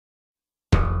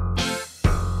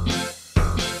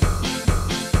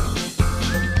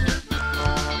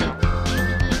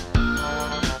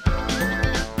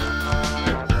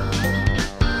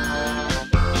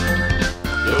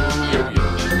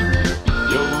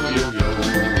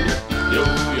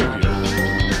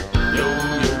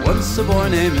a boy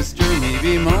named Mister Me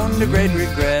bemoaned a great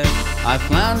regret. I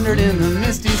floundered in the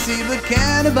misty sea, but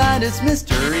can't abide its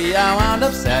mystery. I wound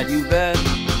up sad, you bet.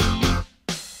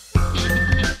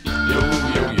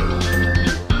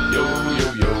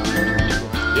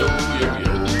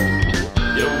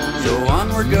 So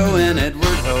onward going,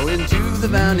 Edward Ho, into the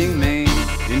bounding main.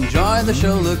 Enjoy the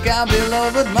show, look out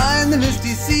below, but mind the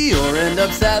misty sea, or end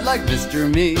up sad like Mister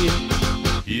Me.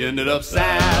 He ended up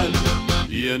sad,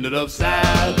 he ended up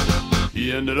sad,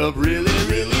 he ended up really,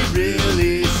 really,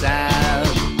 really sad.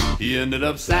 He ended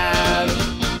up sad,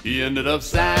 he ended up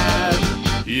sad,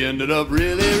 he ended up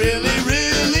really, really,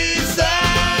 really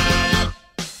sad.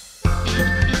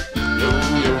 Yo,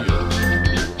 yo, yo,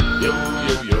 yo,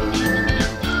 yo,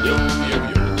 yo, yo, yo,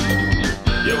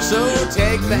 yo. So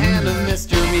take the hand of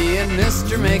Mister Me and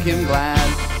Mister make him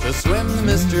glad to swim the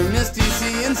Mister Misty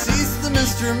Sea and cease the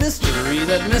Mister Mystery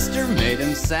that Mister made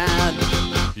him sad.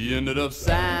 He ended up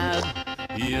sad,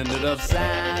 he ended up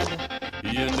sad,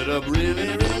 he ended up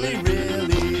really, really,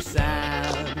 really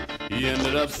sad. He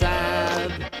ended up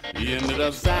sad, he ended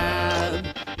up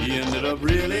sad, he ended up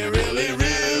really, really,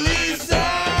 really